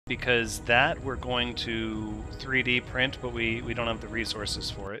because that we're going to 3D print, but we don't have the resources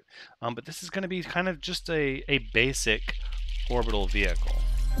for it. But this is going to be kind of just a basic orbital vehicle.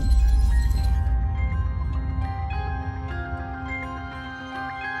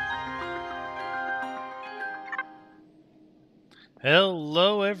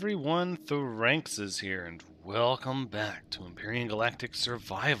 Hello everyone, Thoranx is here, and welcome back to Empyrion Galactic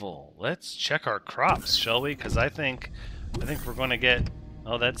Survival. Let's check our crops, shall we? Because I think we're going to get...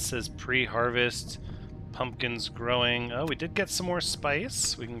 Oh, that says pre-harvest, pumpkins growing. Oh, we did get some more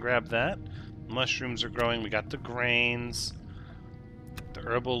spice. We can grab that. Mushrooms are growing. We got the grains, the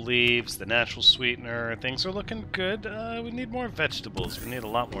herbal leaves, the natural sweetener. Things are looking good. We need more vegetables. We need a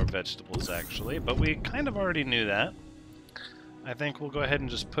lot more vegetables, actually, but we kind of already knew that. I think we'll go ahead and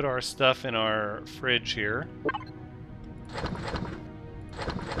just put our stuff in our fridge here.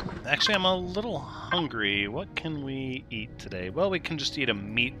 Actually, I'm a little hungry. What can we eat today? Well, we can just eat a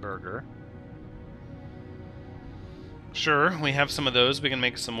meat burger. Sure, we have some of those. We can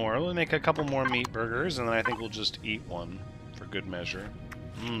make some more. We'll make a couple more meat burgers, and then I think we'll just eat one for good measure.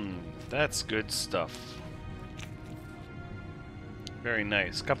 That's good stuff. Very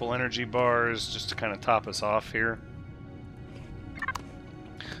nice. Couple energy bars just to kind of top us off here.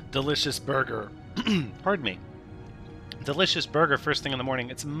 Delicious burger. Pardon me. Delicious burger first thing in the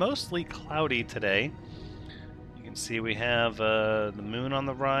morning. It's mostly cloudy today. You can see we have the moon on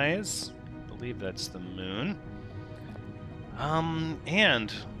the rise. I believe that's the moon.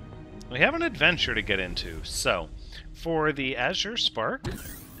 And we have an adventure to get into. So, for the Azure Spark,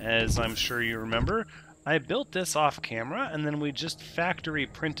 as I'm sure you remember, I built this off camera and then we just factory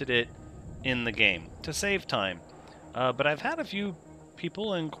printed it in the game to save time. But I've had a few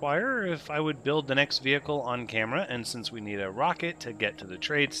people inquire if I would build the next vehicle on camera, and since we need a rocket to get to the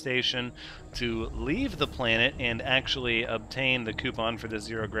trade station, to leave the planet and actually obtain the coupon for the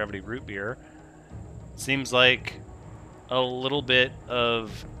zero gravity root beer, seems like a little bit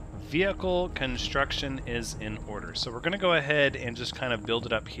of vehicle construction is in order. So we're going to go ahead and just kind of build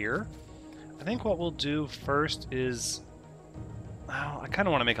it up here. I think what we'll do first is, well, I kind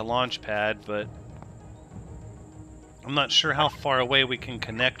of want to make a launch pad, but I'm not sure how far away we can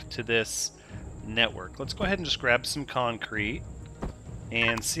connect to this network. Let's go ahead and just grab some concrete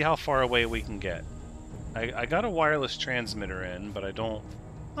and see how far away we can get. I got a wireless transmitter in, but I don't...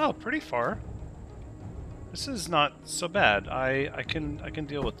 Oh, pretty far. This is not so bad. I can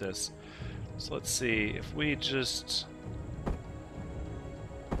deal with this. So let's see, if we just...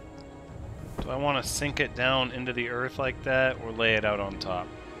 Do I want to sink it down into the earth like that, or lay it out on top?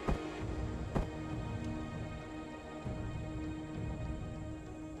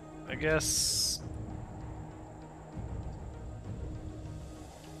 I guess...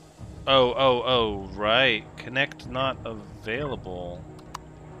 Oh, right. Connect not available.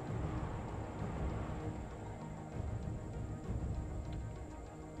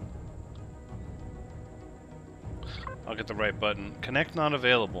 I'll get the right button. Connect not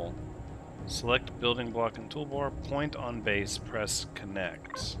available. Select building block and toolbar, point on base, press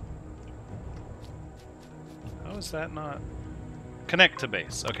connect. How is that not... Connect to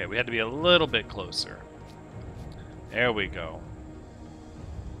base. Okay, we had to be a little bit closer. There we go.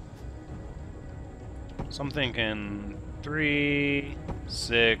 So I'm thinking 3,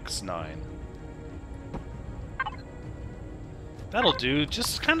 6, 9. That'll do.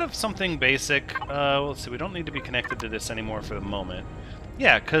 Just kind of something basic. Let's see, we don't need to be connected to this anymore for the moment.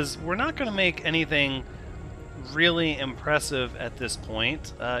 Yeah, because we're not going to make anything really impressive at this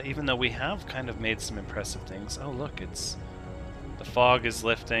point, even though we have kind of made some impressive things. Oh, look, it's... The fog is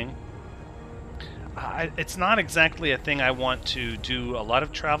lifting. It's not exactly a thing I want to do a lot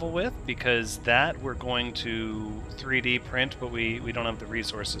of travel with, because that we're going to 3D print, but we don't have the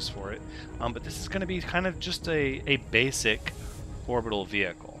resources for it. But this is going to be kind of just a basic orbital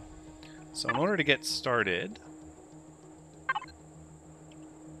vehicle. So in order to get started...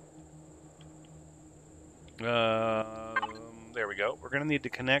 there we go. We're going to need to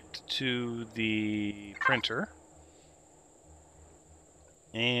connect to the printer.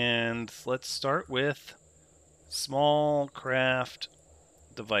 And let's start with small craft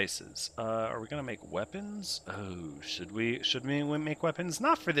devices. Are we gonna make weapons? Oh, should we make weapons?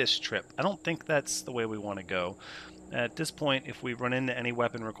 Not for this trip. I don't think that's the way we want to go. At this point, if we run into any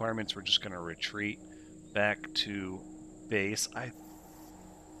weapon requirements, we're just gonna retreat back to base. I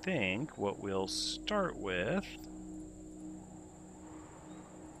think what we'll start with...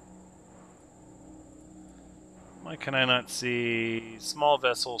 Why can I not see small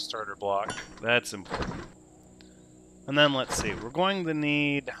vessel starter block? That's important. And then let's see, we're going to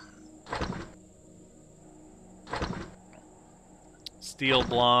need steel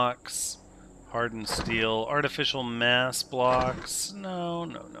blocks, hardened steel, artificial mass blocks. No,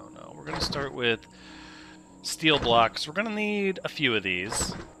 no, no, no. We're going to start with steel blocks. We're going to need a few of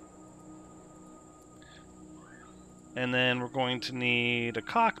these. And then we're going to need a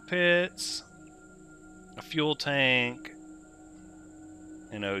cockpit, a fuel tank,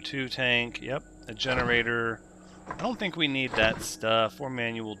 an O2 tank, yep, a generator. I don't think we need that stuff, or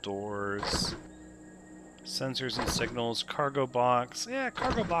manual doors. Sensors and signals, cargo box. Yeah,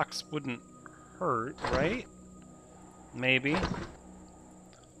 cargo box wouldn't hurt, right? Maybe.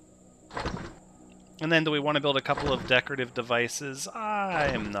 And then do we want to build a couple of decorative devices? I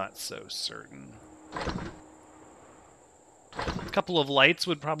am not so certain. A couple of lights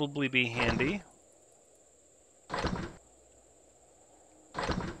would probably be handy.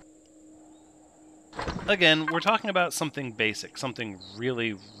 Again, we're talking about something basic, something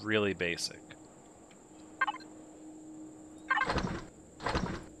really, really basic.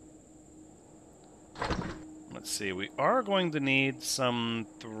 Let's see, we are going to need some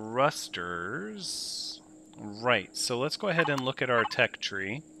thrusters. Right, so let's go ahead and look at our tech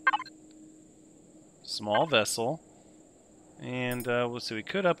tree. Small vessel. And we'll see, we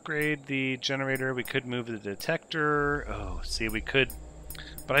could upgrade the generator, we could move the detector. Oh, see, we could...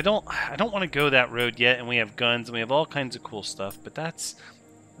 But I don't want to go that road yet, and we have guns, and we have all kinds of cool stuff, but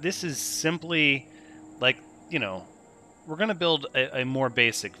this is simply, like, you know, we're going to build a more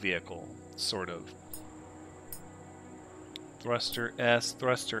basic vehicle, sort of. Thruster S,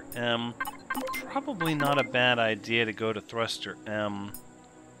 thruster M. Probably not a bad idea to go to thruster M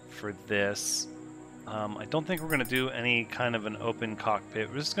for this. I don't think we're going to do any kind of an open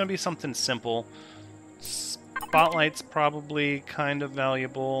cockpit. This is going to be something simple. Spotlight's probably kind of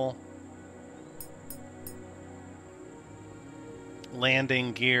valuable.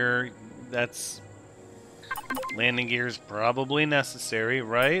 Landing gear, landing gear is probably necessary,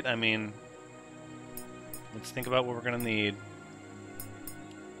 right? I mean, let's think about what we're going to need.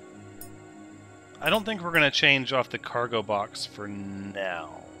 I don't think we're going to change off the cargo box for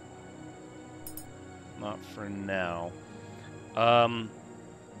now. Not for now.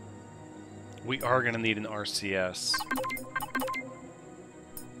 We are going to need an RCS.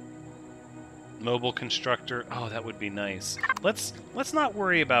 Mobile constructor. Oh, that would be nice. Let's not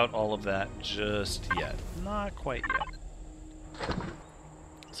worry about all of that just yet. Not quite yet.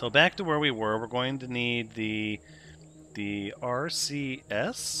 So back to where we were. We're going to need the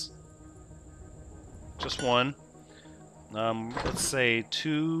RCS. Just one. Let's say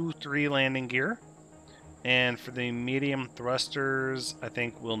 2, 3 landing gear. And for the medium thrusters, I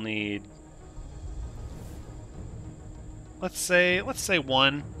think we'll need, let's say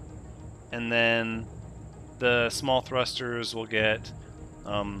 1, and then the small thrusters will get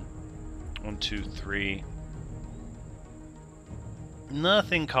 1, 2, 3.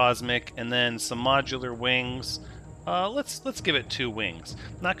 Nothing cosmic, and then some modular wings. Let's give it 2 wings.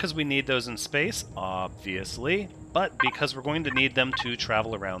 Not because we need those in space, obviously, but because we're going to need them to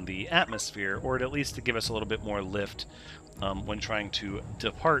travel around the atmosphere, or at least to give us a little bit more lift when trying to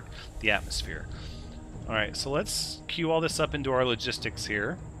depart the atmosphere. Alright, so let's queue all this up into our logistics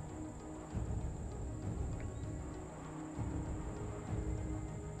here.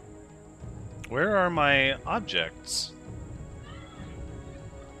 Where are my objects?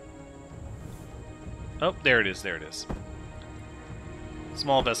 Oh, there it is, there it is.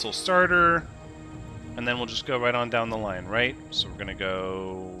 Small vessel starter, and then we'll just go right on down the line, right? So we're gonna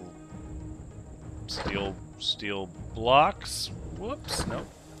go steel blocks. Whoops, nope.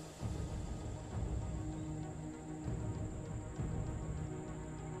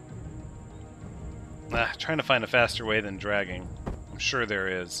 Trying to find a faster way than dragging. I'm sure there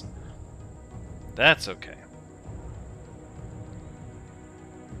is. That's okay.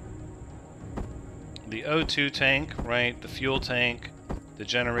 The O2 tank, right? The fuel tank, the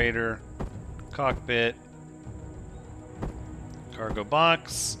generator, cockpit, cargo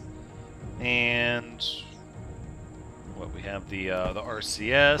box, and what we have, the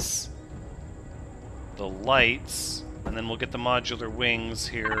RCS, the lights, and then we'll get the modular wings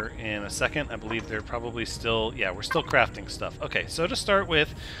here in a second. I believe they're probably still, yeah, we're still crafting stuff. Okay, so to start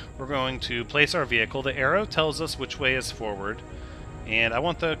with, we're going to place our vehicle. The arrow tells us which way is forward. And I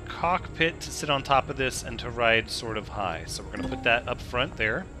want the cockpit to sit on top of this and to ride sort of high. So we're going to put that up front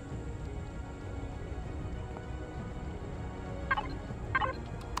there.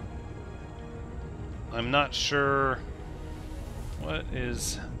 I'm not sure what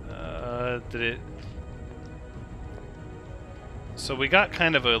is... did it... So we got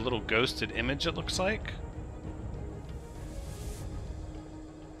kind of a little ghosted image, it looks like.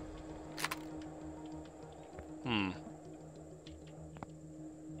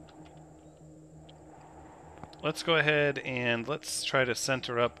 let's go ahead and let's try to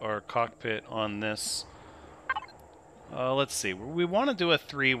center up our cockpit on this. Let's see. We want to do a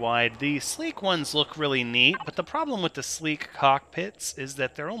 3 wide. The sleek ones look really neat, but the problem with the sleek cockpits is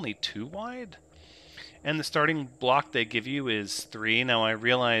that they're only 2 wide. And the starting block they give you is 3. Now I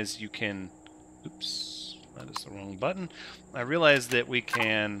realize you can... Oops, that is the wrong button. I realize that we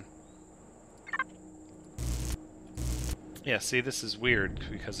can... Yeah, see, this is weird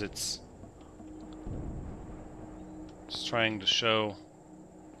because it's trying to show...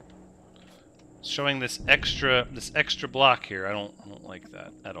 showing this extra block here. I don't like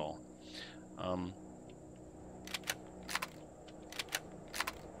that at all.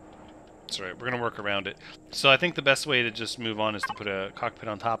 It's alright, we're gonna work around it. So I think the best way to just move on is to put a cockpit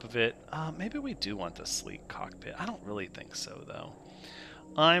on top of it. Maybe we do want the sleek cockpit. I don't really think so, though.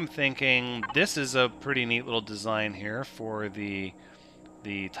 I'm thinking this is a pretty neat little design here for the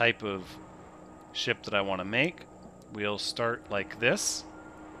type of ship that I want to make. We'll start like this.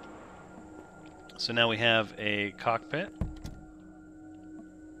 So now we have a cockpit.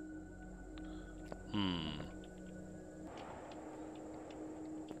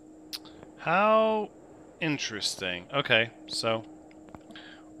 How interesting. Okay, so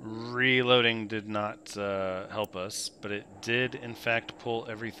reloading did not help us, but it did in fact pull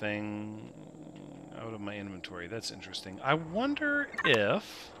everything out of my inventory. That's interesting. I wonder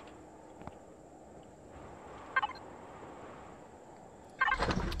if...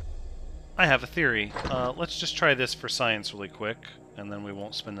 I have a theory. Let's just try this for science really quick, and then we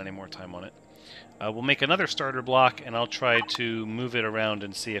won't spend any more time on it. We'll make another starter block, and I'll try to move it around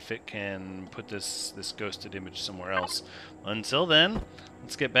and see if it can put this ghosted image somewhere else. Until then,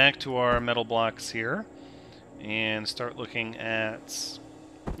 let's get back to our metal blocks here and start looking at,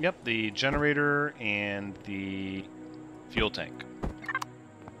 yep, the generator and the fuel tank.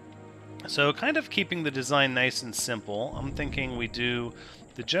 So kind of keeping the design nice and simple, I'm thinking we do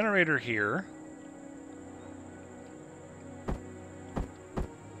the generator here.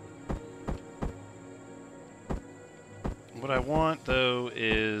 What I want, though,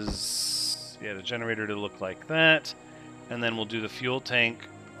 is, yeah, the generator to look like that, and then we'll do the fuel tank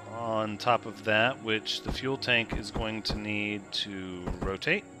on top of that, which the fuel tank is going to need to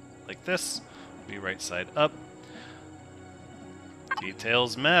rotate like this, be right side up.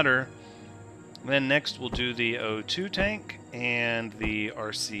 Details matter. Then next we'll do the O2 tank and the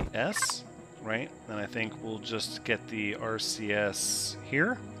RCS, right? And I think we'll just get the RCS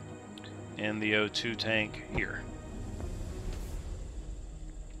here and the O2 tank here.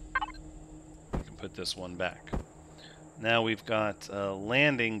 We can put this one back. Now we've got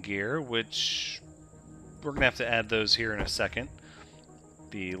landing gear, which we're going to have to add those here in a second.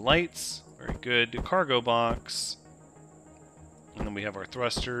 The lights, very good. The cargo box. And then we have our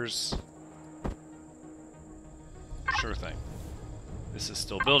thrusters. Sure thing. This is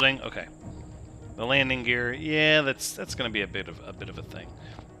still building. Okay. The landing gear, yeah, that's going to be a bit of a thing.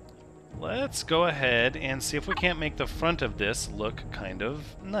 Let's go ahead and see if we can't make the front of this look kind of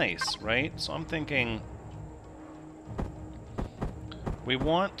nice, right? So I'm thinking we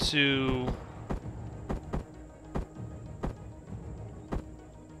want to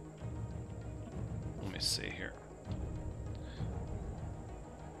let me see here.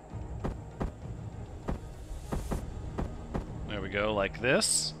 There we go, like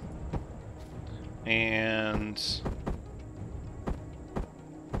this. And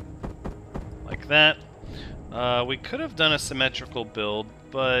like that. We could have done a symmetrical build,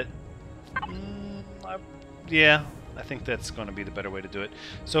 but yeah, I think that's going to be the better way to do it.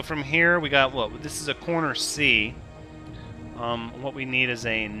 So from here, we got what? This is a corner C. What we need is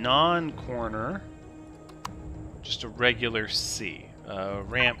a non-corner, just a regular C,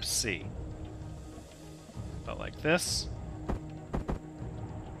 ramp C. About like this.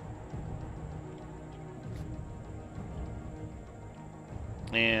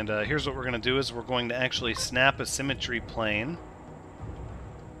 And here's what we're going to do is we're going to actually snap a symmetry plane.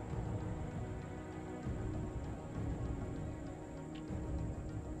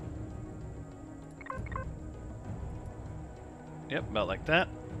 Yep, about like that.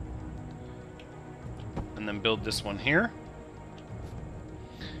 And then build this one here.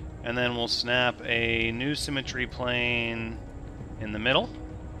 And then we'll snap a new symmetry plane in the middle.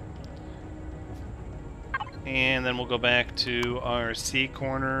 And then we'll go back to our C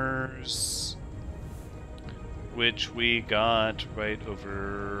corners, which we got right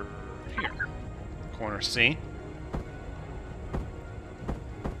over here. Corner C.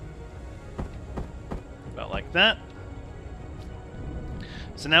 About like that.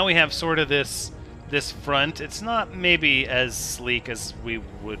 So now we have sort of this this front, it's not maybe as sleek as we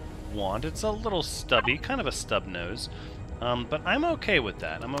would want. It's a little stubby, kind of a stub nose. But I'm okay with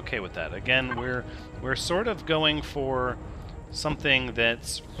that. I'm okay with that. Again, we're sort of going for something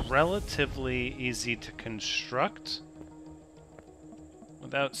that's relatively easy to construct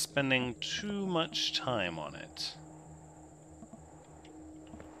without spending too much time on it.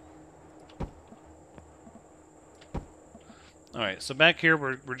 Alright, so back here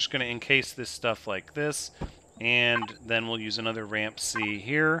we're just going to encase this stuff like this, and then we'll use another ramp C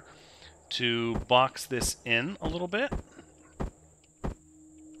here to box this in a little bit.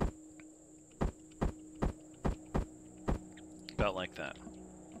 About like that.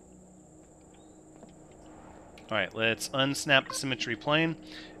 Alright, let's unsnap the symmetry plane,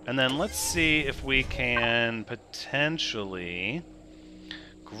 and then let's see if we can potentially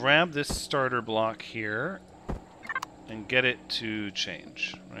grab this starter block here and get it to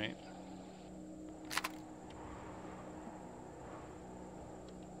change, right?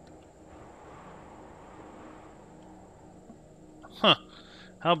 Huh.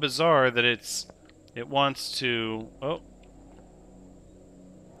 How bizarre that it wants to... Oh.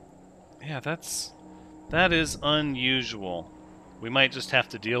 Yeah, that is unusual. We might just have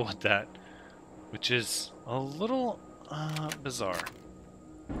to deal with that, which is a little bizarre.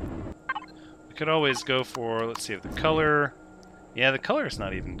 We could always go for, let's see if the color... Yeah, the color is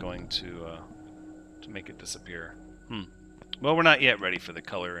not even going to make it disappear. Well, we're not yet ready for the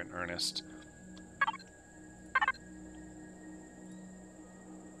color in earnest.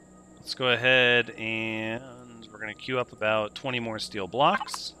 Let's go ahead and we're going to queue up about 20 more steel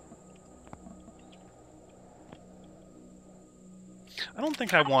blocks. I don't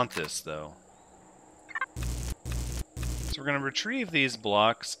think I want this, though. So we're going to retrieve these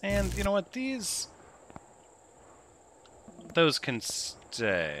blocks, and you know what, those can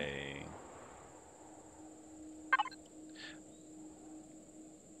stay.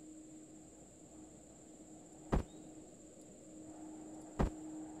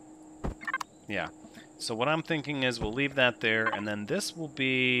 Yeah, so what I'm thinking is we'll leave that there, and then this will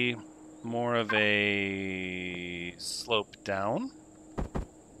be more of a slope down.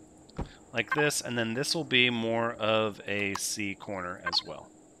 Like this, and then this will be more of a C corner as well.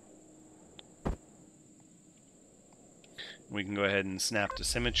 We can go ahead and snap to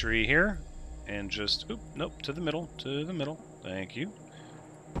symmetry here, and just, nope, to the middle, thank you.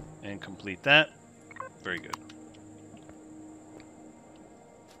 And complete that. Very good.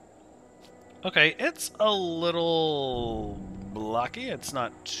 Okay, it's a little blocky, it's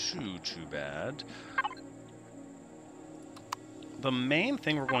not too bad. The main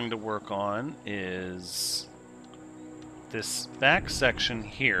thing we're going to work on is this back section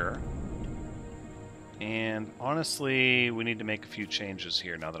here. And honestly, we need to make a few changes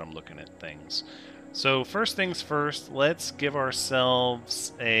here now that I'm looking at things. So first things first, let's give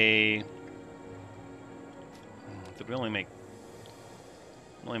ourselves a... Did we only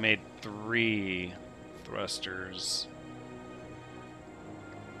made 3 thrusters.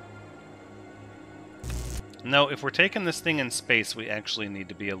 No, if we're taking this thing in space, we actually need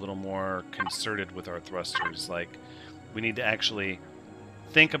to be a little more concerted with our thrusters. Like, we need to actually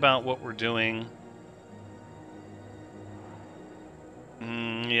think about what we're doing.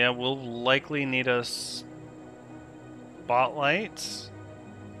 Yeah, we'll likely need a spotlight.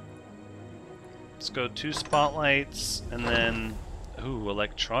 Let's go 2 spotlights, and then... Ooh,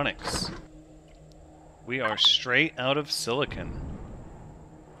 electronics. We are straight out of silicon.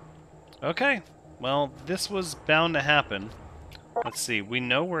 Okay. Well, this was bound to happen. Let's see, we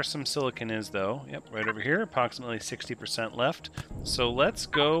know where some silicon is, though. Yep, right over here, approximately 60% left. So let's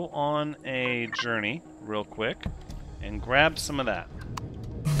go on a journey real quick and grab some of that.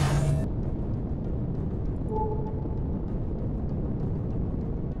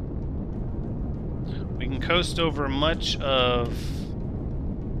 We can coast over much of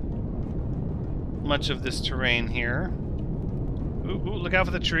this terrain here. Ooh, look out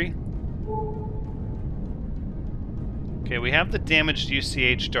for the tree. Okay, we have the damaged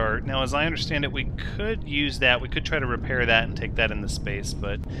UCH dart. Now, as I understand it, we could use that. We could try to repair that and take that into space,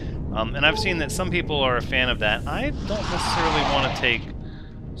 but... and I've seen that some people are a fan of that. I don't necessarily want to take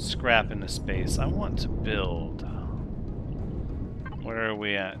scrap into space. I want to build. Where are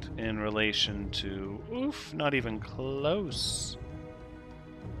we at in relation to... Oof, not even close.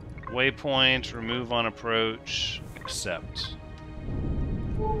 Waypoint, remove on approach, accept.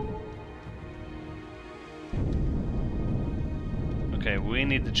 Okay, we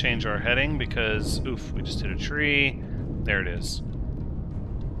need to change our heading because, oof, we just hit a tree. There it is.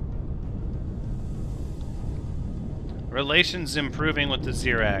 Relations improving with the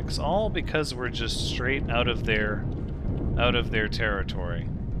Xerax, all because we're just straight out of their territory.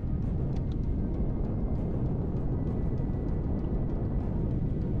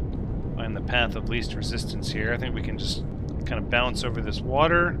 Find the path of least resistance here. I think we can just kind of bounce over this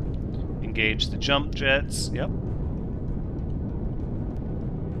water, engage the jump jets. Yep.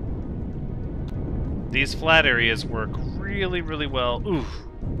 These flat areas work really, really well. Ooh.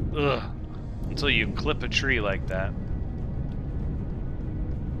 Ugh. Until you clip a tree like that.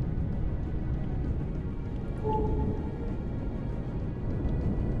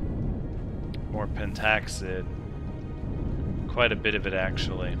 More pentaxid. Quite a bit of it,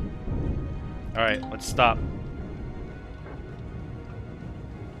 actually. Alright, let's stop.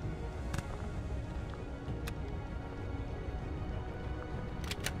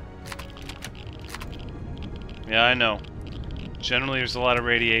 Yeah, I know. Generally, there's a lot of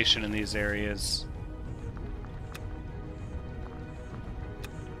radiation in these areas.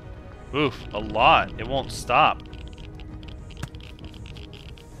 Oof, a lot. It won't stop.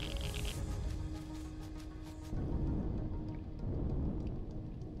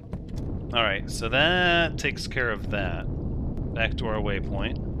 Alright, so that takes care of that. Back to our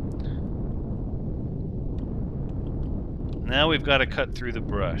waypoint. Now we've got to cut through the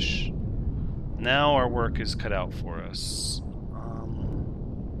brush. Now our work is cut out for us.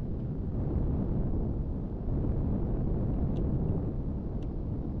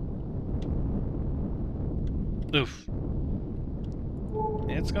 Oof.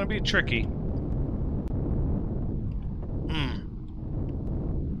 It's gonna be tricky.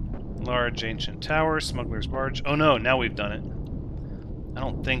 Large ancient tower, smuggler's barge. Oh no, now we've done it. I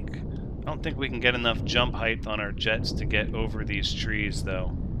don't think we can get enough jump height on our jets to get over these trees,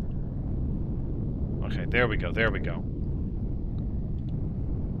 though. Okay, there we go, there we go.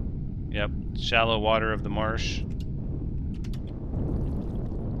 Yep, shallow water of the marsh.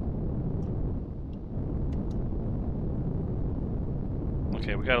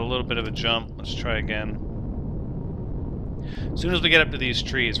 Okay, we got a little bit of a jump. Let's try again. As soon as we get up to these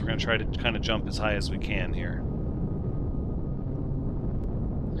trees, we're going to try to kind of jump as high as we can here.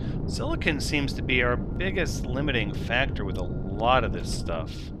 Silicon seems to be our biggest limiting factor with a lot of this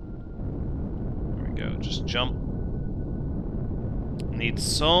stuff. There we go, just jump. Needs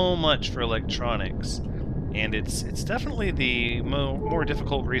so much for electronics, and it's definitely the more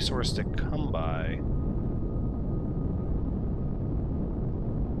difficult resource to come by.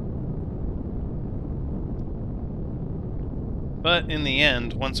 But in the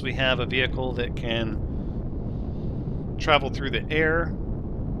end, once we have a vehicle that can travel through the air,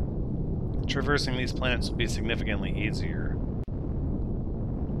 traversing these planets will be significantly easier.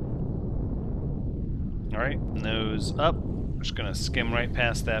 Alright, nose up. We're just going to skim right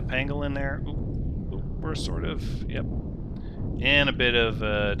past that pangolin there. Ooh, we're sort of, yep. And a bit of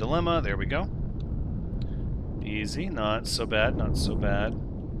a dilemma. There we go. Easy, not so bad, not so bad.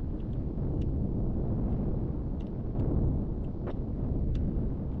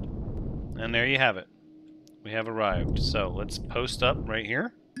 And there you have it. We have arrived. So let's post up right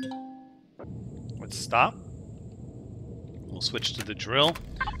here. Let's stop. We'll switch to the drill.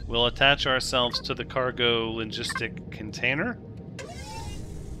 We'll attach ourselves to the cargo logistic container.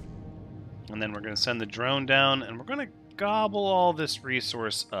 And then we're going to send the drone down, and we're going to gobble all this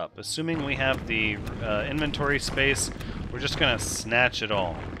resource up. Assuming we have the inventory space, we're just going to snatch it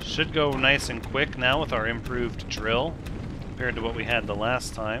all. Should go nice and quick now with our improved drill compared to what we had the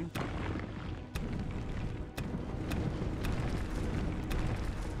last time.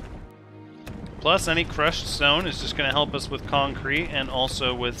 Plus, any crushed stone is just going to help us with concrete and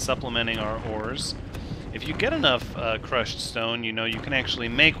also with supplementing our ores. If you get enough crushed stone, you know, you can actually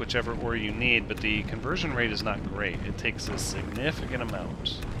make whichever ore you need, but the conversion rate is not great. It takes a significant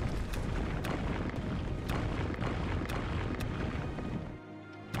amount.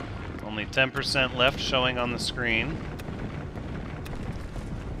 Only 10% left showing on the screen.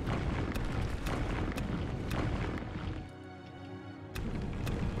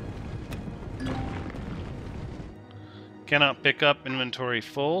 Cannot pick up inventory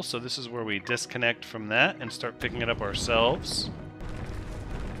full, so this is where we disconnect from that and start picking it up ourselves.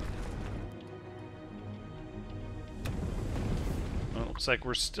 Well, it looks like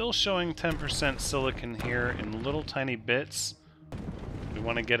we're still showing 10% silicon here in little tiny bits. We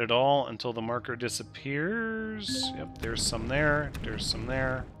want to get it all until the marker disappears. Yep, there's some there, there's some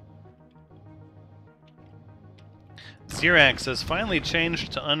there. Xerax has finally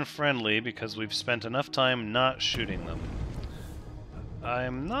changed to unfriendly because we've spent enough time not shooting them.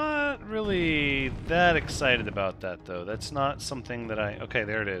 I'm not really that excited about that, though. That's not something that I... Okay,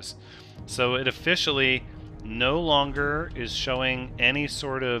 there it is. So it officially no longer is showing any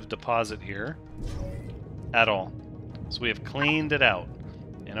sort of deposit here at all. So we have cleaned it out.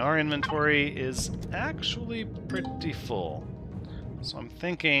 And our inventory is actually pretty full. So I'm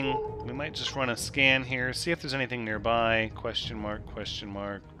thinking we might just run a scan here, see if there's anything nearby. Question mark,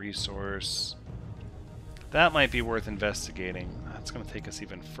 resource. That might be worth investigating. That's going to take us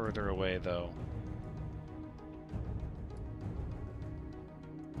even further away, though.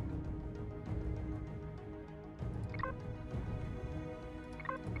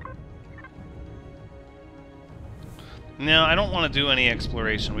 No, I don't want to do any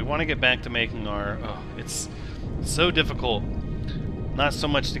exploration. We want to get back to making our... Oh, it's so difficult. Not so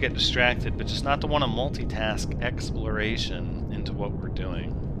much to get distracted, but just not to want to multitask exploration into what we're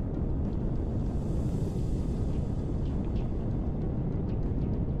doing.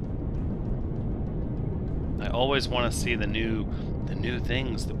 I always want to see the new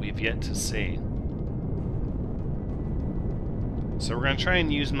things that we've yet to see. So we're going to try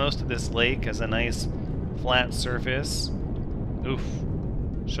and use most of this lake as a nice flat surface. Oof.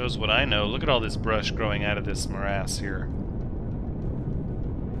 Shows what I know. Look at all this brush growing out of this morass here.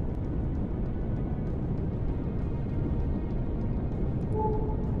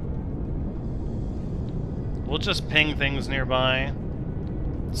 We'll just ping things nearby,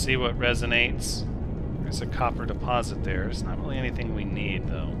 see what resonates. There's a copper deposit there. There's not really anything we need,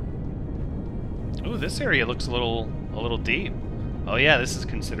 though. Ooh, this area looks a little deep. Oh yeah, this is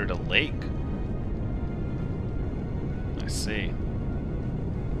considered a lake. I see.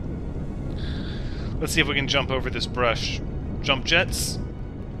 Let's see if we can jump over this brush. Jump jets.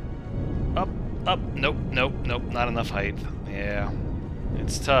 Up, up. Nope, nope, nope. Not enough height. Yeah.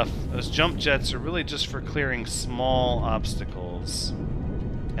 It's tough. Those jump jets are really just for clearing small obstacles.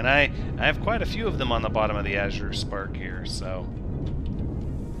 And I have quite a few of them on the bottom of the Azure Spark here, so...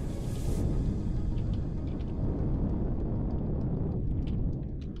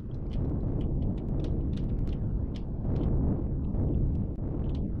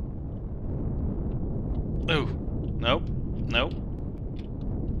 Ooh. Nope. Nope.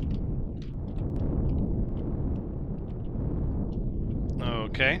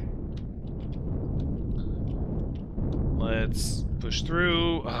 Okay. Let's push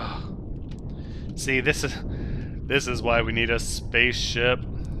through. See, this is why we need a spaceship.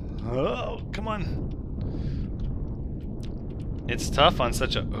 Oh, come on. It's tough on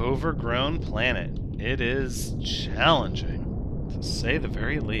such an overgrown planet. It is challenging, to say the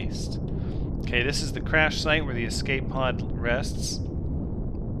very least. Okay, this is the crash site where the escape pod rests.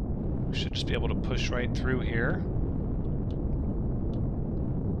 We should just be able to push right through here.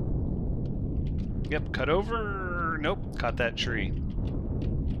 Yep, cut over. Nope, caught that tree.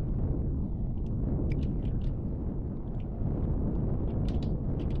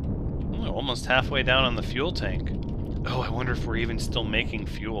 Oh, almost halfway down on the fuel tank. Oh, I wonder if we're even still making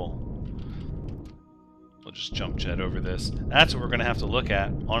fuel. We'll just jump jet over this. That's what we're going to have to look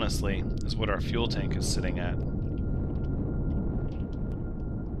at, honestly, is what our fuel tank is sitting at.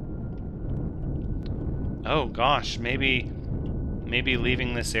 Oh gosh, maybe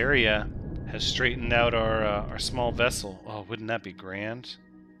leaving this area has straightened out our small vessel. Oh, wouldn't that be grand?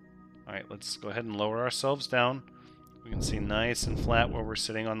 Alright, let's go ahead and lower ourselves down. We can see nice and flat where we're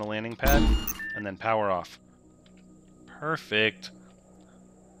sitting on the landing pad, and then power off. Perfect.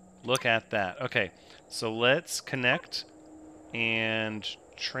 Look at that. Okay, so let's connect and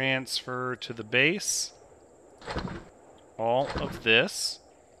transfer to the base all of this,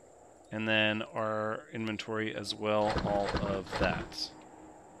 and then our inventory as well, all of that.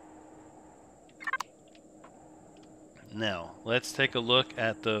 Now, let's take a look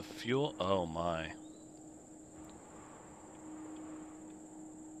at the fuel. Oh my.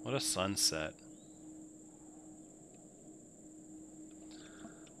 What a sunset.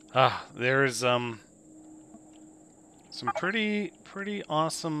 Ah, there's some pretty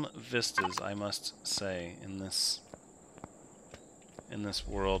awesome vistas, I must say, in this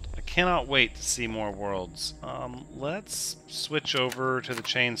world. I cannot wait to see more worlds. Let's switch over to the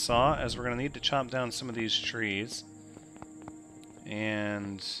chainsaw, as we're going to need to chop down some of these trees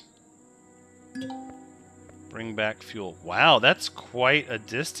and bring back fuel. Wow, that's quite a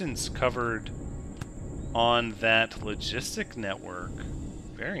distance covered on that logistic network.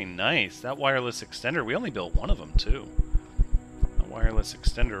 Very nice. That wireless extender, we only built one of them, too. The wireless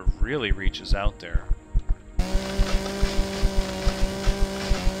extender really reaches out there.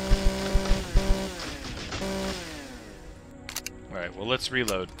 Alright, well, let's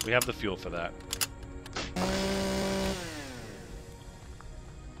reload. We have the fuel for that.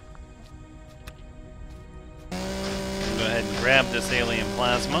 Go ahead and grab this alien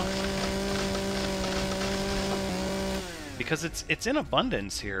plasma. because it's in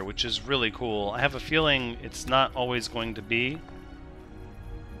abundance here, which is really cool. I have a feeling it's not always going to be.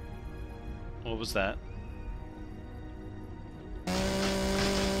 What was that?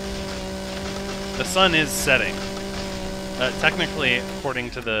 The sun is setting. Technically,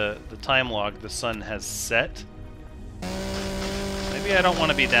 according to the time log, the sun has set. Maybe I don't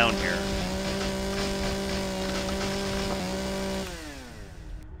want to be down here.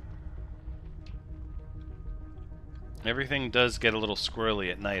 Everything does get a little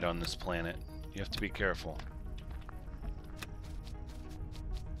squirrely at night on this planet. You have to be careful.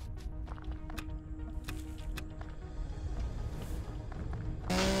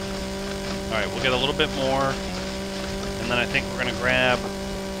 Alright, we'll get a little bit more. And then I think we're going to grab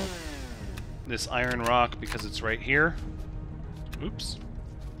this iron rock because it's right here. Oops.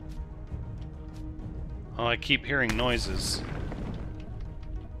 Oh, I keep hearing noises.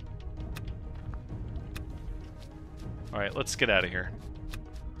 Alright, let's get out of here.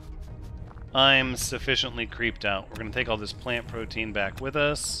 I'm sufficiently creeped out. We're going to take all this plant protein back with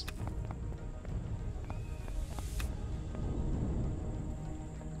us.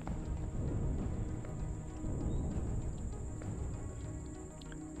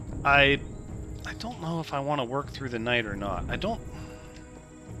 I don't know if I want to work through the night or not.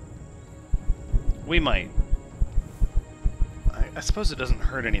 We might. I suppose it doesn't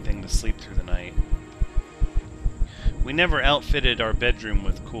hurt anything to sleep through the night. We never outfitted our bedroom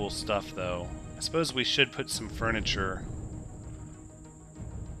with cool stuff, though. I suppose we should put some furniture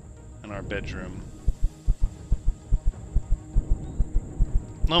in our bedroom.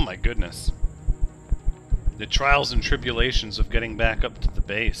 Oh my goodness. The trials and tribulations of getting back up to the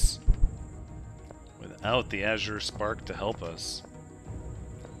base without the Azure Spark to help us.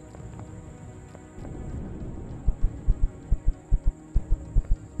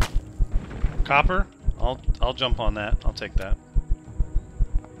 Copper? I'll jump on that. I'll take that.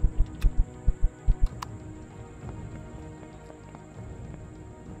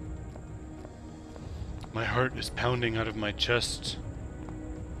 My heart is pounding out of my chest.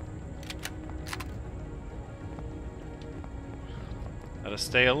 Gotta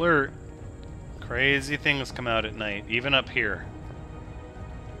stay alert. Crazy things come out at night, even up here.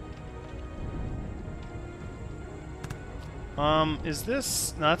 Is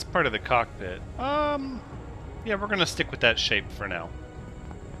this... No, that's part of the cockpit. Yeah, we're gonna stick with that shape for now.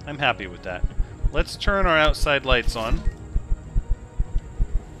 I'm happy with that. Let's turn our outside lights on.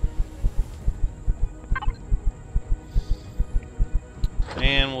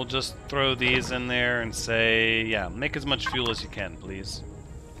 And we'll just throw these in there and say, yeah, make as much fuel as you can, please.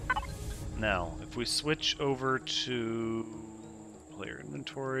 Now, if we switch over to player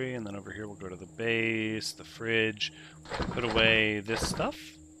inventory, and then over here we'll go to the base, the fridge, put away this stuff.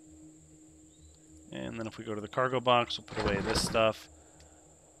 And then if we go to the cargo box, we'll put away this stuff.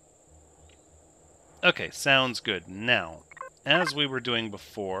 Okay, sounds good. Now, as we were doing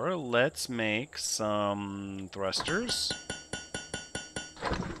before, let's make some thrusters.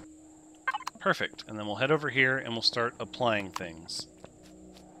 Perfect. And then we'll head over here and we'll start applying things.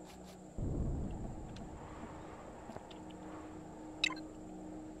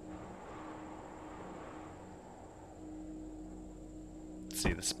 Let's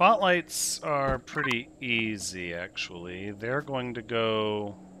see, the spotlights are pretty easy, actually. They're going to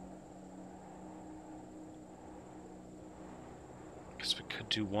go... I guess we could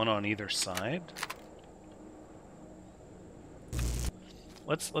do one on either side.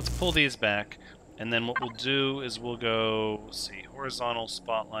 Let's pull these back, and then what we'll do is we'll go, let's see, horizontal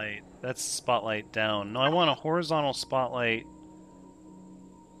spotlight. That's spotlight down. No, I want a horizontal spotlight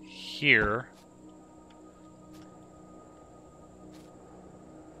here.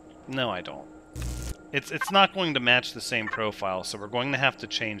 No, I don't. It's not going to match the same profile, so we're going to have to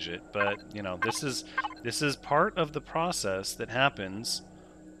change it. But you know, this is part of the process that happens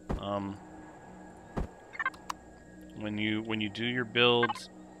when you do your build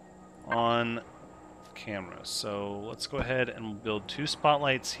on camera. So let's go ahead and build 2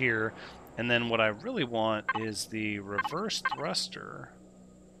 spotlights here, and then what I really want is the reverse thruster.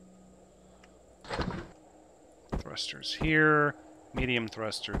 Thrusters here, medium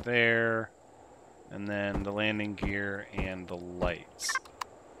thruster there, and then the landing gear and the lights.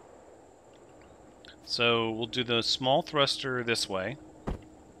 So we'll do the small thruster this way.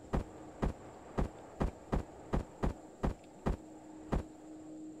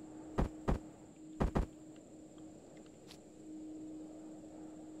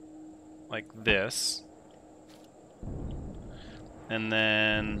 Like this. And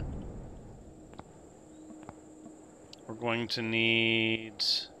then we're going to need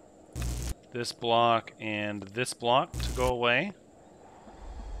this block and this block to go away,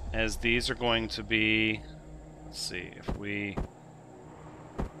 as these are going to be, let's see, if we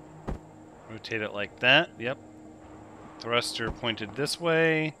rotate it like that, yep, thruster pointed this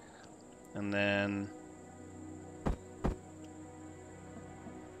way, and then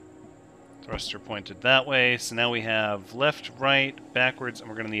thruster pointed that way. So now we have left, right, backwards, and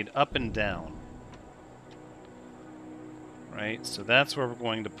we're going to need up and down. Right, so that's where we're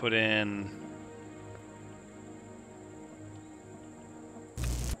going to put in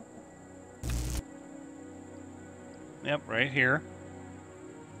yep, right here.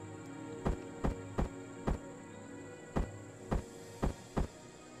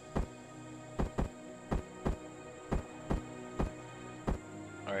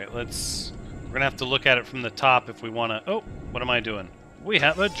 Alright, we're gonna have to look at it from the top if we want to. Oh, what am I doing? We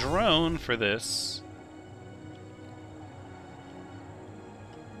have a drone for this.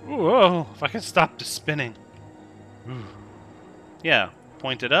 Whoa, if I can stop the spinning. Ooh. Yeah,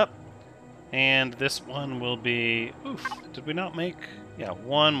 point it up. And this one will be... Oof, did we not make... Yeah,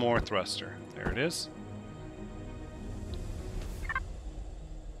 one more thruster. There it is.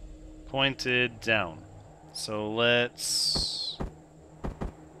 Pointed down. So let's...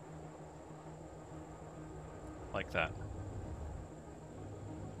 like that.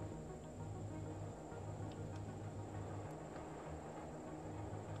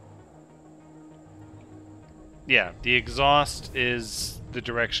 Yeah, the exhaust is the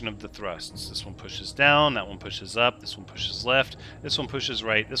direction of the thrusts. This one pushes down, that one pushes up, this one pushes left, this one pushes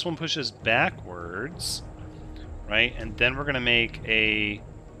right, this one pushes backwards, right? And then we're going to make a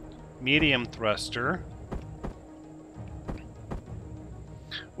medium thruster,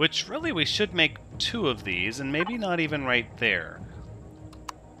 which really we should make two of these, and maybe not even right there.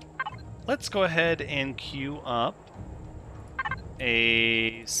 Let's go ahead and queue up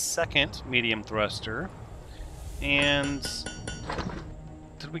a second medium thruster. And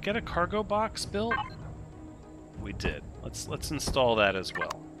did we get a cargo box built? We did. Let's install that as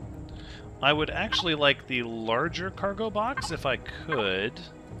well. I would actually like the larger cargo box if I could.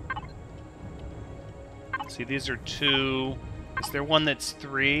 See, these are 2. Is there one that's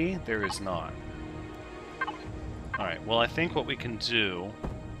 3? There is not. Alright, well I think what we can do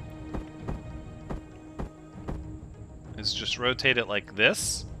is just rotate it like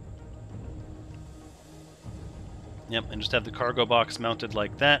this. Yep, and just have the cargo box mounted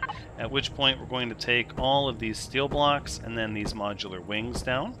like that, at which point we're going to take all of these steel blocks and then these modular wings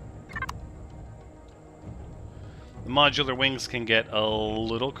down. The modular wings can get a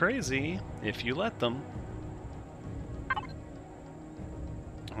little crazy if you let them.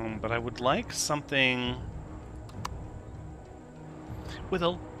 But I would like something with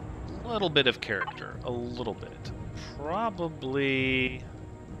a little bit of character. A little bit. Probably...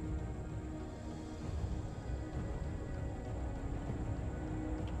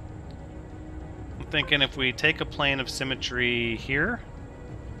 thinking if we take a plane of symmetry here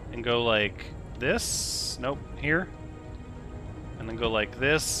and go like this, nope, here, and then go like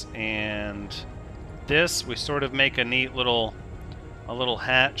this and this, we sort of make a neat little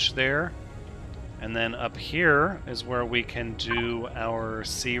hatch there, and then up here is where we can do our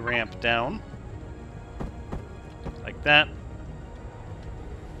C ramp down like that.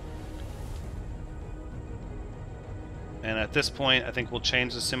 And at this point, I think we'll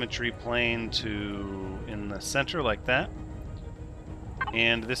change the symmetry plane to in the center like that.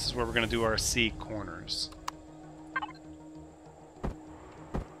 And this is where we're going to do our C corners.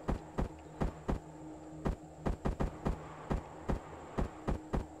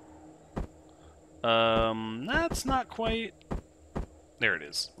 That's not quite... There it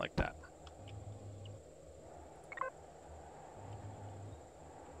is, like that.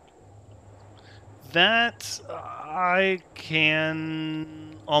 That I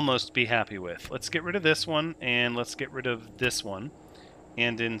can almost be happy with. Let's get rid of this one, and let's get rid of this one.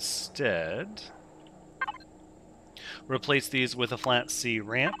 And instead, replace these with a flat C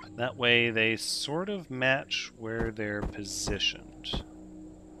ramp. That way they sort of match where they're positioned.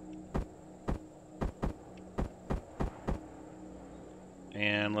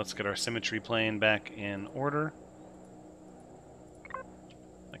 And let's get our symmetry plane back in order.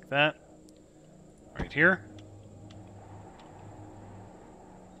 Like that. Right here.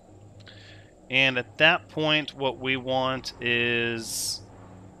 And at that point, what we want is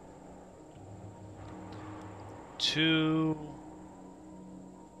 2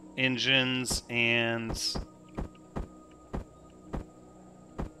 engines, and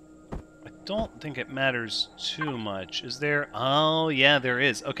I don't think it matters too much. Is there? Oh, yeah, there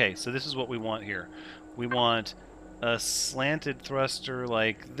is. Okay, so this is what we want here. We want a slanted thruster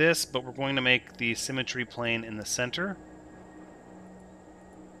like this, but we're going to make the symmetry plane in the center.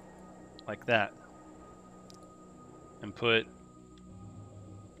 Like that. And put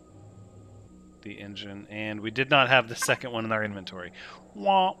the engine, and we did not have the second one in our inventory.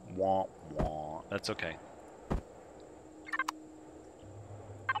 Wah, wah, wah. That's okay.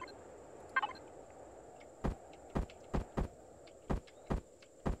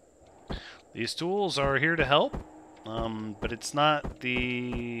 These tools are here to help, but it's not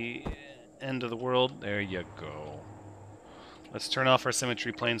the end of the world. There you go. Let's turn off our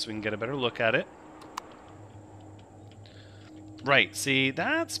symmetry plane so we can get a better look at it. Right, see,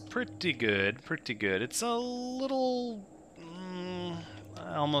 that's pretty good, pretty good. It's a little...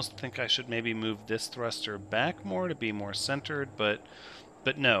 I almost think I should maybe move this thruster back more to be more centered, but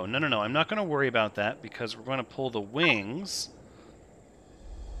no. I'm not going to worry about that because we're going to pull the wings.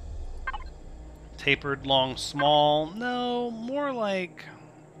 Tapered, long, small. No, more like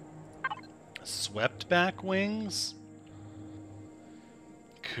swept back wings.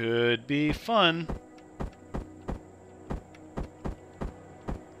 Could be fun.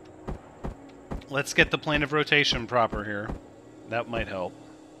 Let's get the plane of rotation proper here. That might help.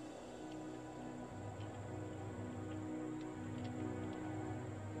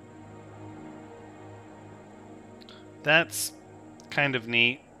 That's kind of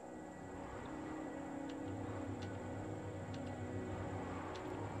neat.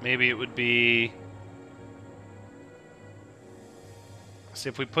 Maybe it would be... See,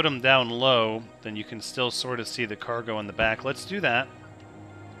 if we put them down low, then you can still sort of see the cargo in the back. Let's do that.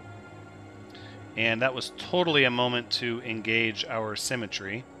 And that was totally a moment to engage our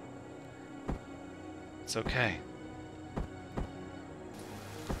symmetry. It's okay.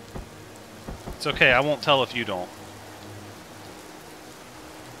 It's okay, I won't tell if you don't.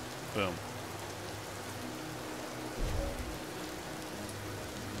 Boom.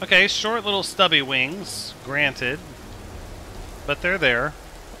 Okay, short little stubby wings, granted. But they're there.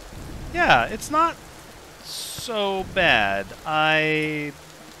 Yeah, it's not so bad. I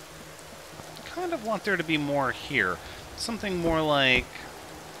kind of want there to be more here. Something more like...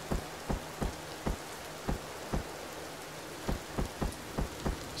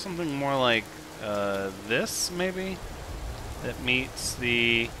 Something more like this, maybe? That meets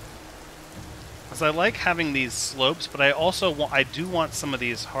the... Because I like having these slopes, but I also want... I do want some of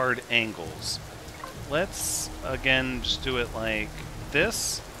these hard angles. Let's, again, just do it like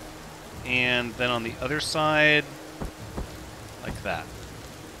this. And then on the other side, like that.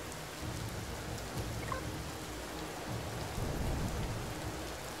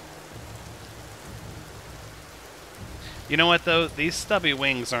 You know what, though? These stubby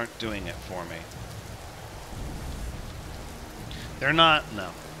wings aren't doing it for me. They're not... No.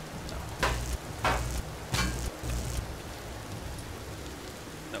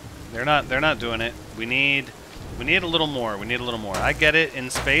 No. They're not doing it. We need a little more. We need a little more. I get it. In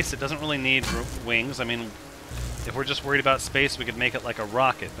space, it doesn't really need wings. I mean, if we're just worried about space, we could make it like a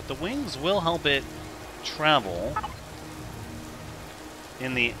rocket. But the wings will help it travel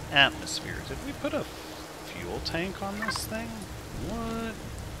in the atmosphere. Did we put a fuel tank on this thing? What?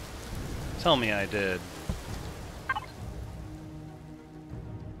 Tell me I did.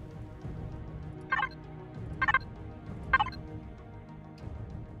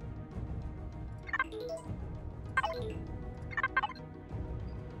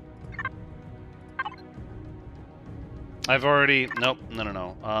 I've already... Nope.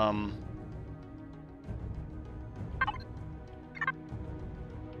 No.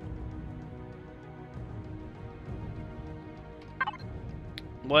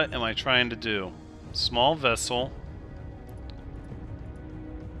 What am I trying to do? Small vessel.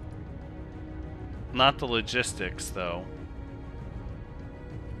 Not the logistics, though.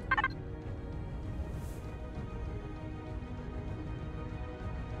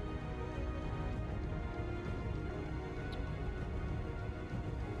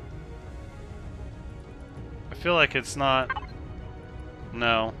 I feel like it's not...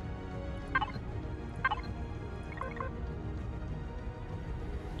 No.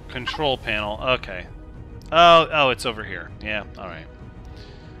 Control panel. Okay. Oh, it's over here. Yeah, alright.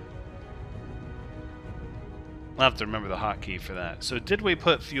 I'll have to remember the hotkey for that. So did we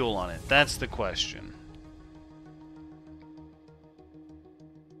put fuel on it? That's the question.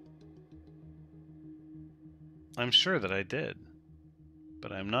 I'm sure that I did.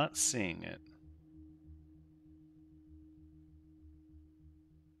 But I'm not seeing it.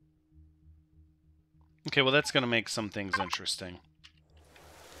 Okay, well that's going to make some things interesting.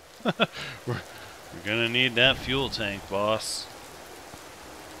 we're gonna need that fuel tank, boss.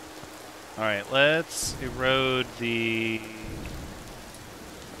 Alright, let's erode the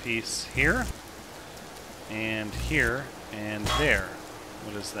piece here, and here, and there.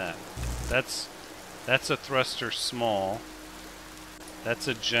 What is that? That's a thruster small. That's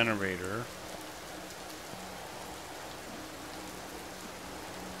a generator.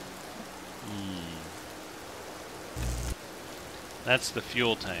 That's the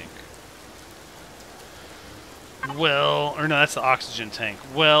fuel tank. Well, or no, that's the oxygen tank.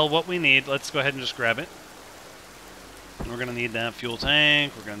 Well, what we need, let's go ahead and just grab it. We're going to need that fuel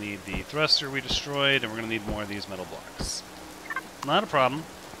tank, we're going to need the thruster we destroyed, and we're going to need more of these metal blocks. Not a problem.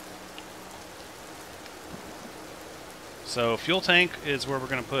 So, fuel tank is where we're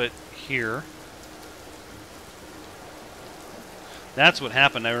going to put here. That's what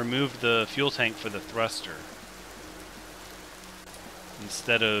happened. I removed the fuel tank for the thruster.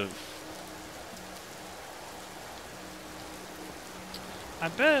 Instead of... I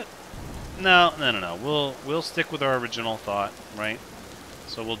bet... No. We'll stick with our original thought, right?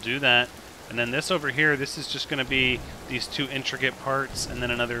 So we'll do that. And then this over here, this is just going to be these two intricate parts and then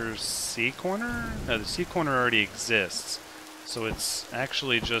another C-corner? No, the C-corner already exists. So it's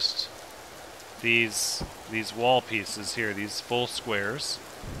actually just these wall pieces here, these full squares.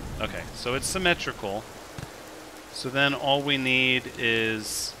 Okay, so it's symmetrical. So then all we need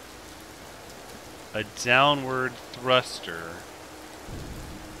is a downward thruster.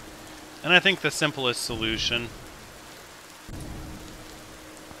 And I think the simplest solution,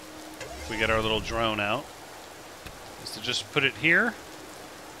 if we get our little drone out, is to just put it here,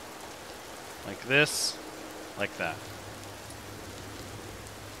 like this, like that.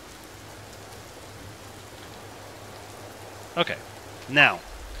 Okay, now,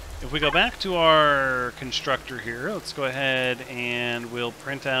 if we go back to our constructor here, let's go ahead and we'll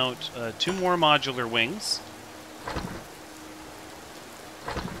print out 2 more modular wings.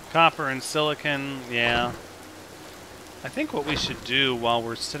 Copper and silicon, yeah. I think what we should do while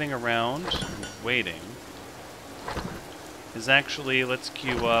we're sitting around waiting is actually let's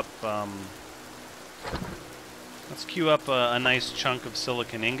queue up a nice chunk of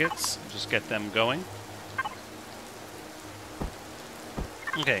silicon ingots. Just get them going.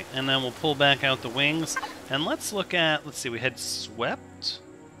 Okay, and then we'll pull back out the wings, and let's look at, let's see, we had swept,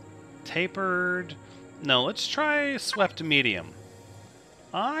 tapered, no, let's try swept medium.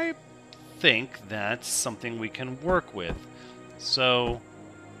 I think that's something we can work with. So,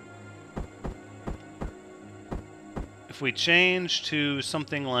 if we change to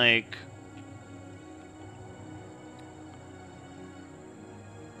something like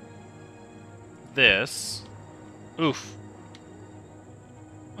this, oof.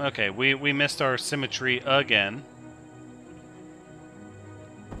 Okay, we missed our symmetry again.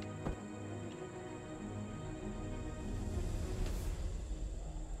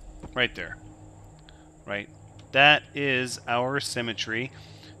 Right there. Right. That is our symmetry.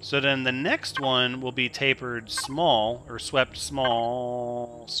 So then the next one will be tapered small, or swept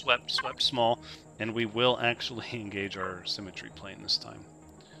small, swept small, and we will actually engage our symmetry plane this time.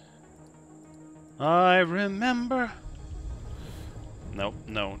 I remember... Nope,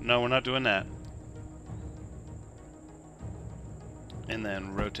 no, we're not doing that. And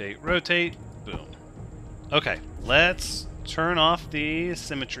then rotate, boom. Okay, let's turn off the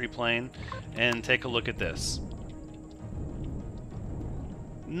symmetry plane and take a look at this.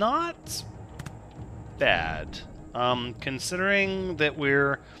 Not bad. Considering that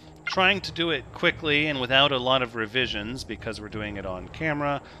we're trying to do it quickly and without a lot of revisions because we're doing it on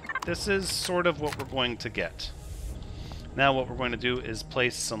camera, this is sort of what we're going to get. Now what we're going to do is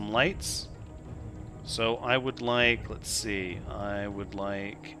place some lights. So I would like, let's see, I would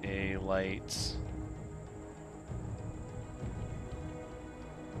like a light.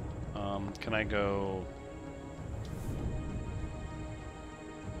 Can I go...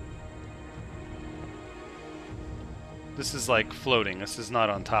 This is like floating. This is not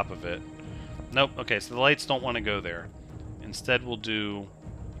on top of it. Nope. Okay, so the lights don't want to go there. Instead we'll do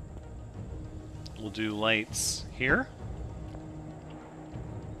lights here.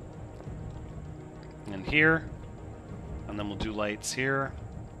 And here. And then we'll do lights here.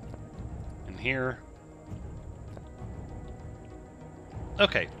 And here.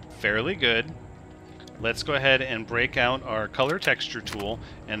 Okay, fairly good. Let's go ahead and break out our color texture tool.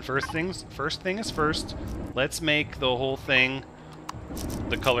 And first thing is first, let's make the whole thing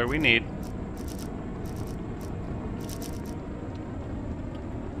the color we need.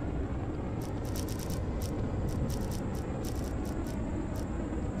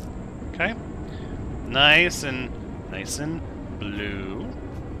 Okay. Nice and blue.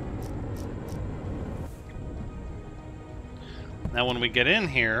 Now when we get in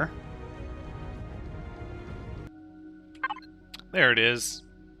here, There it is.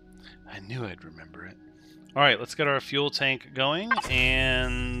 I knew I'd remember it. All right, let's get our fuel tank going,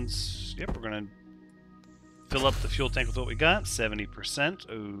 and yep, we're gonna fill up the fuel tank with what we got, 70%.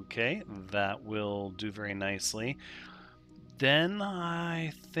 Okay, that will do very nicely. Then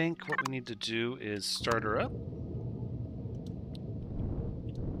I think what we need to do is start her up.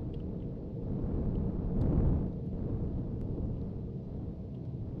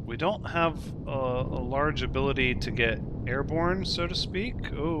 We don't have a large ability to get airborne, so to speak.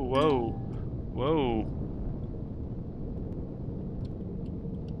 Oh, whoa. Whoa.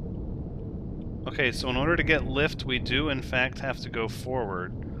 Okay, so in order to get lift, we do in fact have to go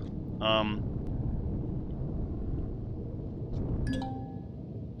forward.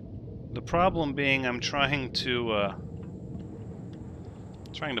 The problem being I'm trying to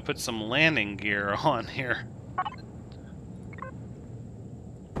put some landing gear on here.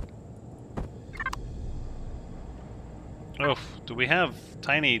 Oh, do we have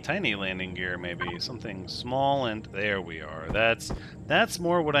tiny landing gear maybe? Something small, and there we are. That's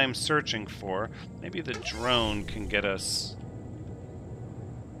more what I'm searching for. Maybe the drone can get us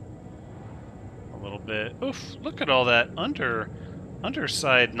a little bit. Oof, look at all that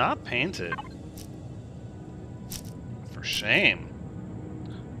underside not painted. For shame.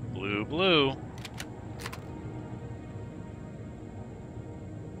 Blue.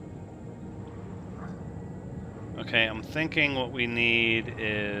 Okay, I'm thinking what we need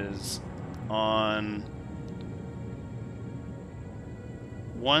is on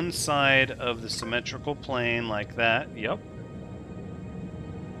one side of the symmetrical plane like that. Yep.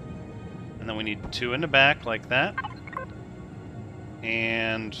 And then we need two in the back like that.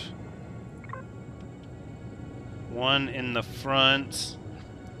 And one in the front.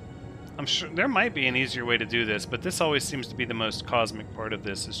 I'm sure there might be an easier way to do this, but this always seems to be the most cosmic part of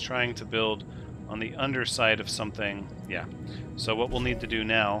this, is trying to build on the underside of something. Yeah. So what we'll need to do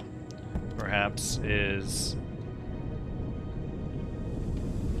now, perhaps, is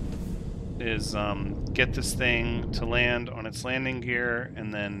get this thing to land on its landing gear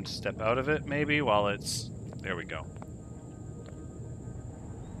and then step out of it, maybe, while it's... There we go.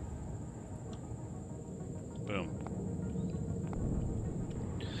 Boom.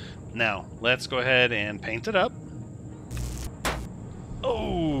 Now, let's go ahead and paint it up.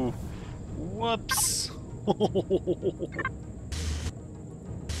 Oh! Whoops!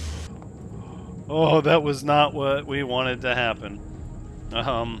 Oh, that was not what we wanted to happen.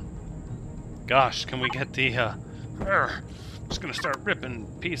 Gosh, can we get the, I'm just gonna start ripping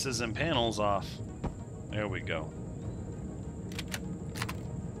pieces and panels off. There we go.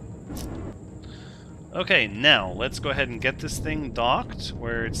 Okay, now, let's go ahead and get this thing docked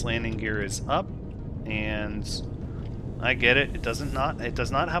where its landing gear is up, and... I get it. It does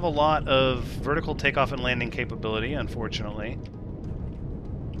not have a lot of vertical takeoff and landing capability, unfortunately.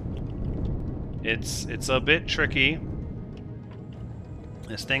 It's a bit tricky.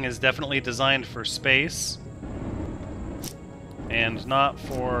 This thing is definitely designed for space and not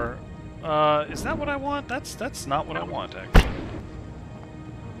for is that what I want? That's not what I want, actually.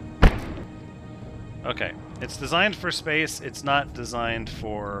 Okay. It's designed for space. It's not designed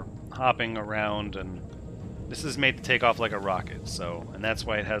for hopping around, and this is made to take off like a rocket, so, and that's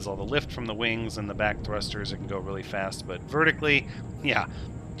why it has all the lift from the wings and the back thrusters. It can go really fast, but vertically, yeah,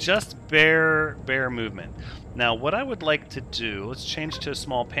 just bare movement. Now, what I would like to do, let's change to a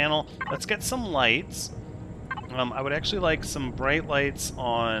small panel. Let's get some lights. I would actually like some bright lights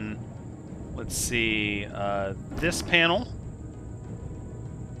on, let's see, this panel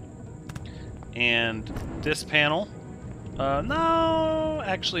and this panel. No,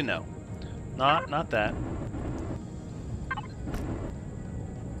 actually no, not that.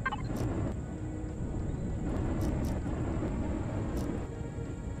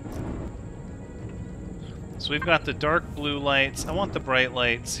 So we've got the dark blue lights. I want the bright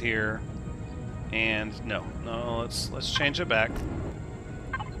lights here. And no, let's change it back.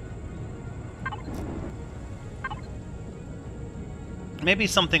 Maybe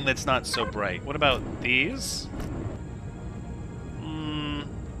something that's not so bright. What about these?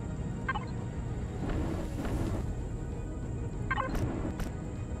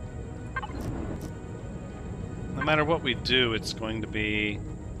 No matter what we do, it's going to be...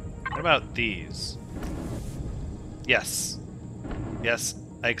 What about these? Yes. Yes,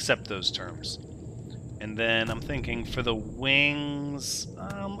 I accept those terms. And then I'm thinking for the wings,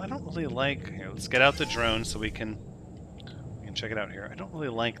 I don't really like... Here, let's get out the drone so we can check it out here. I don't really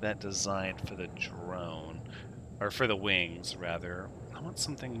like that design for the drone. Or for the wings, rather. I want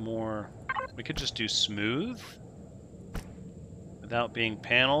something more... We could just do smooth without being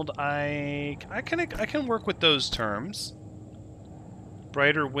paneled. I can work with those terms.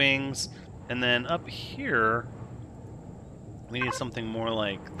 brighter wings, and then up here we need something more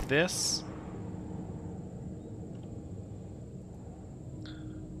like this.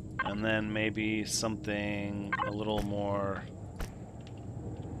 And then maybe something a little more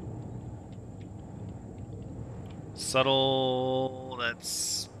subtle.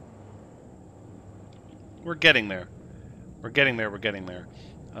 That's... We're getting there. We're getting there, we're getting there.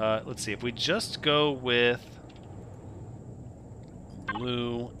 Let's see, if we just go with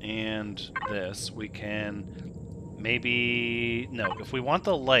blue and this, we can maybe... No, if we want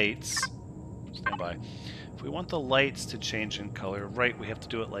the lights... Stand by. If we want the lights to change in color, right, we have to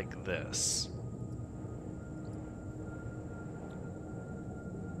do it like this.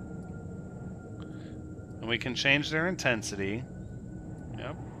 And we can change their intensity.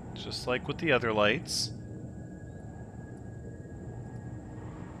 Yep, just like with the other lights.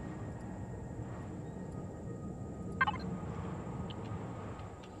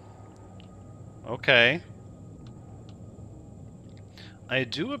 Okay. I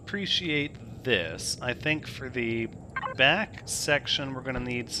do appreciate this. I think for the back section we're going to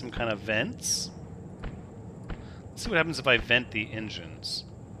need some kind of vents. Let's see what happens if I vent the engines.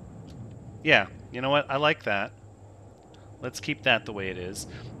 Yeah, you know what? I like that. Let's keep that the way it is.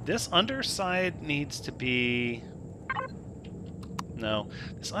 This underside needs to be... No,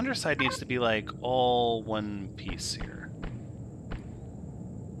 this underside needs to be like all one piece here.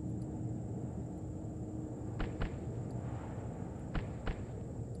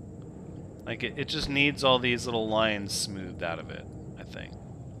 Like, it just needs all these little lines smoothed out of it, I think.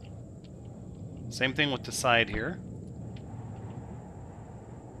 Same thing with the side here.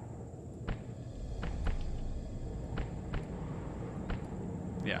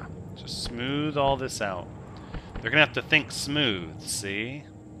 Yeah, just smooth all this out. They're gonna have to think smooth, see?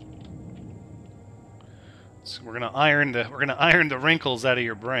 So we're gonna iron the wrinkles out of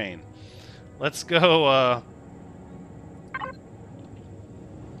your brain. Let's go,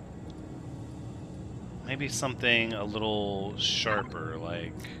 maybe something a little sharper,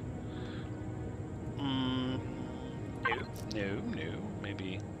 like... no,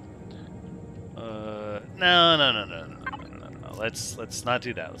 maybe... No. Let's not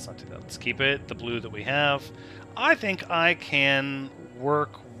do that. Let's not do that. Let's keep it the blue that we have. I think I can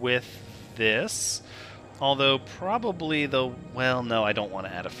work with this, although probably the... Well, no, I don't want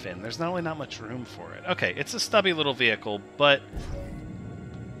to add a fin. There's not much room for it. Okay, it's a stubby little vehicle, but...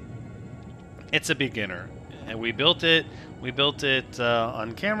 It's a beginner, and we built it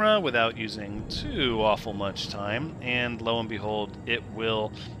on camera without using too awful much time, and lo and behold, it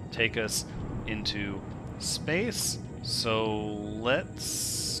will take us into space, so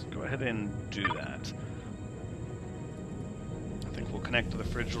let's go ahead and do that. I think we'll connect to the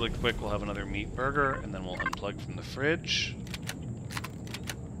fridge really quick, we'll have another meat burger, and then we'll unplug from the fridge.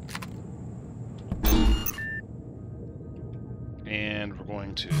 And we're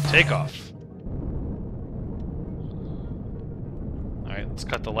going to take off. Alright, let's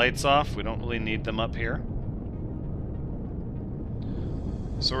cut the lights off. We don't really need them up here.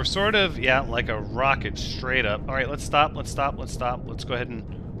 So we're sort of, yeah, like a rocket straight up. Alright, let's stop. Let's go ahead and...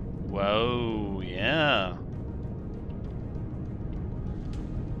 Whoa, yeah.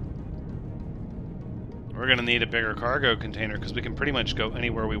 We're going to need a bigger cargo container because we can pretty much go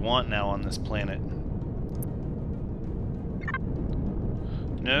anywhere we want now on this planet.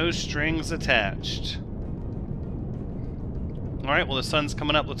 No strings attached. Alright, well the sun's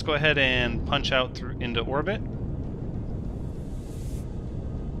coming up. Let's go ahead and punch out through into orbit.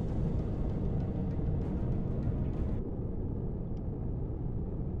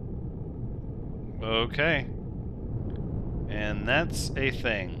 Okay. And that's a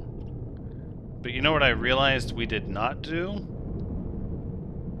thing. But you know what I realized we did not do?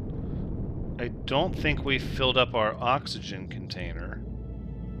 I don't think we filled up our oxygen container.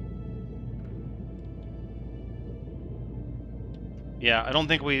 Yeah, I don't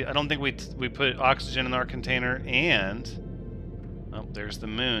think we put oxygen in our container, and oh, there's the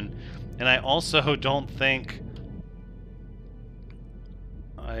moon. And I also don't think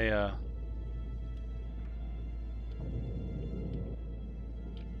I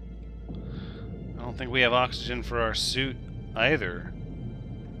don't think we have oxygen for our suit either.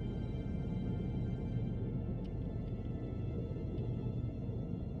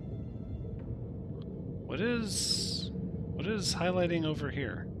 What is highlighting over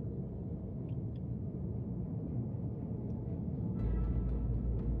here?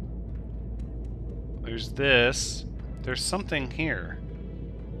 There's this. There's something here,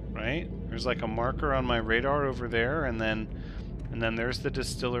 right? There's like a marker on my radar over there, and then there's the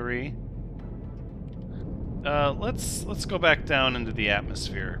distillery. Let's go back down into the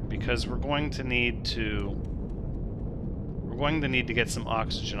atmosphere, because we're going to need to get some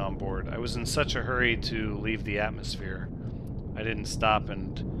oxygen on board. I was in such a hurry to leave the atmosphere, I didn't stop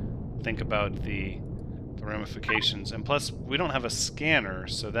and think about the ramifications. And plus, we don't have a scanner,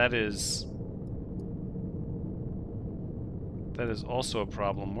 so that is also a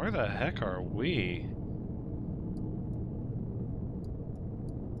problem. Where the heck are we?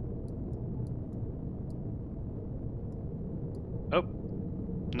 Oh,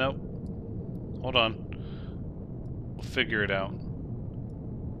 nope. Hold on. We'll figure it out.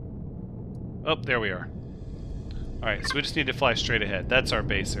 Oh, there we are. Alright, so we just need to fly straight ahead. That's our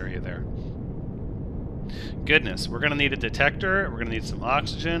base area there. Goodness, we're going to need a detector. We're going to need some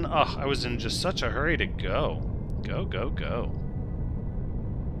oxygen. Oh, I was in just such a hurry to go. Go, go, go.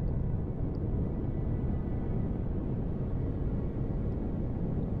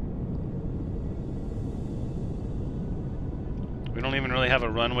 We don't even really have a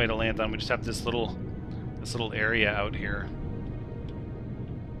runway to land on. We just have this little area out here.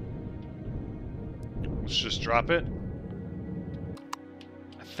 Let's just drop it.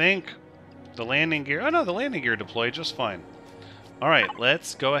 I think the landing gear... Oh no, the landing gear deployed just fine. Alright,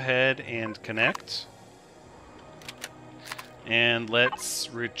 let's go ahead and connect. And let's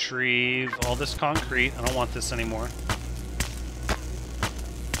retrieve all this concrete. I don't want this anymore.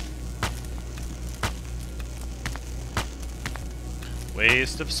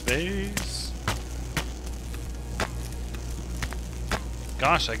 Waste of space.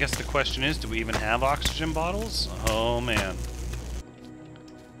 Gosh, I guess the question is, do we even have oxygen bottles? Oh, man.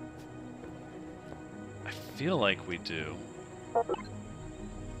 I feel like we do.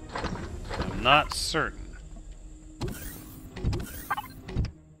 I'm not certain.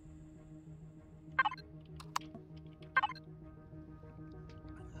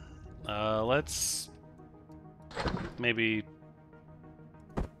 Let's maybe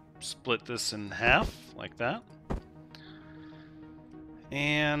split this in half, like that.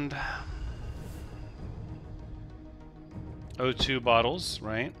 And O2 bottles,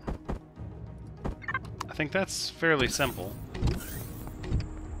 right? I think that's fairly simple.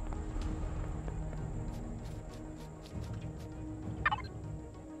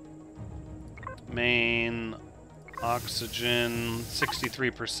 Main oxygen,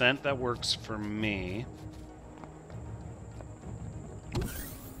 63%. That works for me.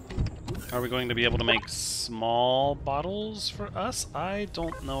 Are we going to be able to make small bottles for us? I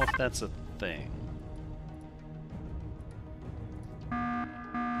don't know if that's a thing.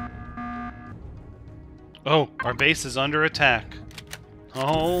 Oh, our base is under attack.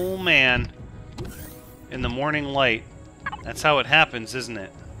 Oh, man. In the morning light. That's how it happens, isn't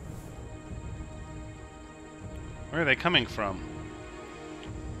it? Where are they coming from?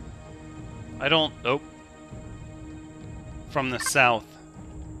 I don't... Oh. From the south.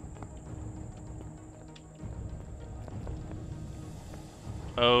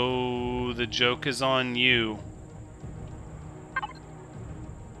 Oh, the joke is on you.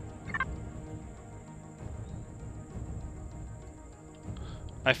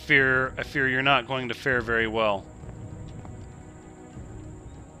 I fear you're not going to fare very well.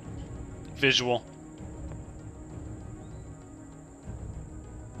 Visual.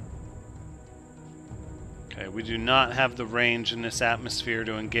 Okay, we do not have the range in this atmosphere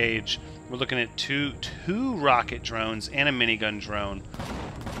to engage. We're looking at two rocket drones and a minigun drone.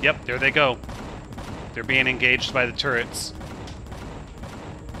 Yep, there they go. They're being engaged by the turrets.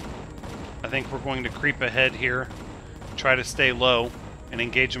 I think we're going to creep ahead here, try to stay low, and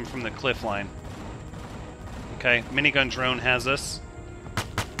engage them from the cliff line. Okay, minigun drone has us.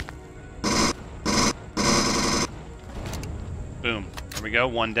 Boom. There we go,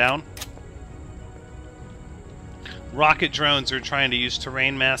 one down. Rocket drones are trying to use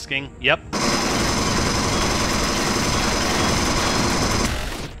terrain masking. Yep.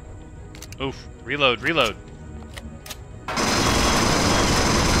 Oof. Reload, reload.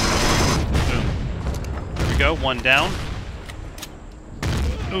 Boom. There we go, one down.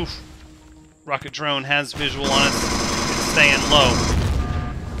 Oof. Rocket drone has visual on us. It's staying low.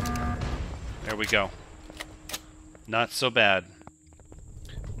 There we go. Not so bad.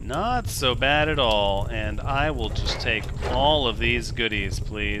 Not so bad at all. And I will just take all of these goodies,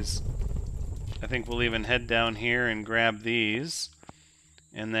 please. I think we'll even head down here and grab these.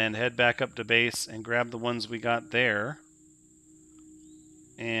 And then head back up to base and grab the ones we got there.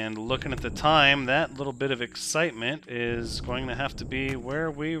 And looking at the time, that little bit of excitement is going to have to be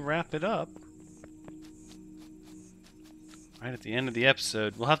where we wrap it up. right at the end of the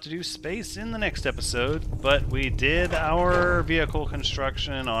episode. We'll have to do space in the next episode, but we did our vehicle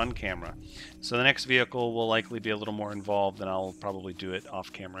construction on camera. So the next vehicle will likely be a little more involved, and I'll probably do it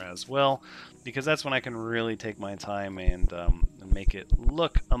off camera as well, because that's when I can really take my time and make it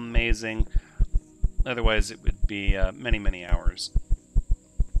look amazing. Otherwise, it would be many, many hours.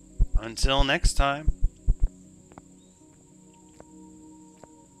 Until next time,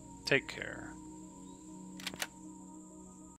 take care.